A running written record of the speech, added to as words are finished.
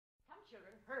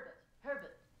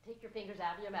Take your fingers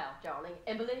out of your mouth, darling.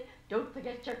 Emily, don't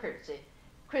forget your curtsy.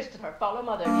 Christopher, follow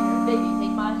mother here. Baby,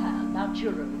 take my hand. Now,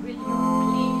 children, will you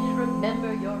please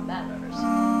remember your manners?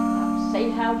 Now,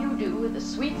 say how you do with a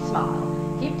sweet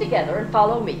smile. Keep together and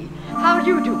follow me. How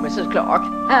do you do, Mrs. Clark?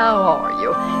 How are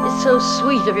you? It's so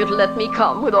sweet of you to let me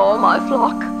come with all my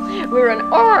flock. We're an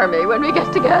army when we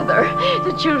get together.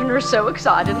 The children are so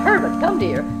excited. Herbert, come,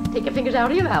 dear. Take your fingers out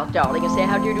of your mouth, darling, and say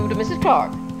how do you do to Mrs.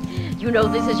 Clark. You know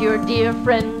this is your dear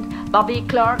friend, Bobby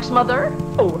Clark's mother?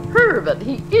 Oh, Herbert,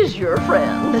 he is your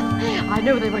friend. I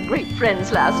know they were great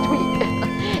friends last week.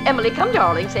 Emily, come,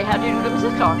 darling, say how do you do to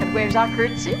Mrs. Clark, and where's our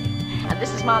curtsy? And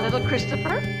this is my little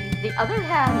Christopher. The other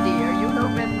hand, dear, you know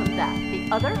better than that. The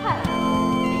other hand.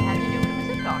 Say how do you do to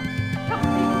Mrs. Clark. Come,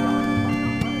 baby, darling.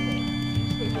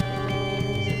 You stay with me.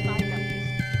 This is my youngest.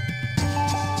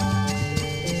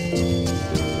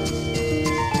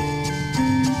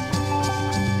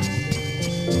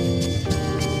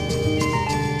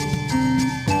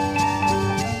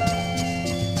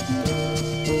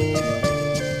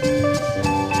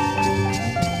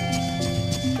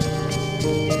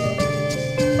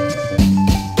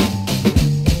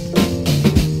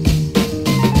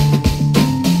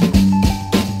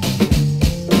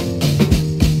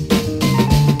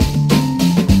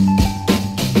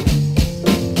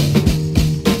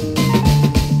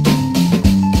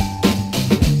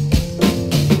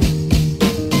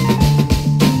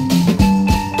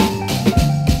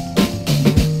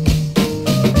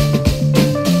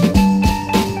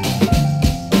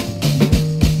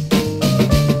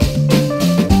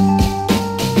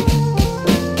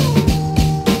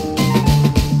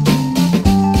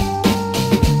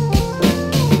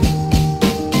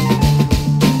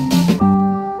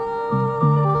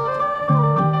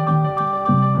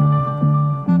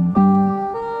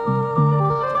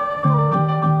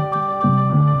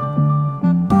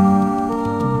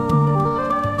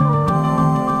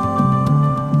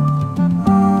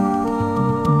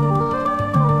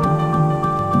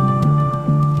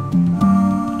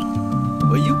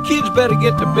 Better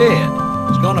get to bed.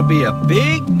 It's gonna be a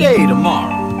big day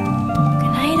tomorrow.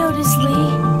 Good night, Otis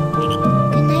Lee.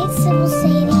 Good night, Sybil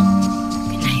Sadie.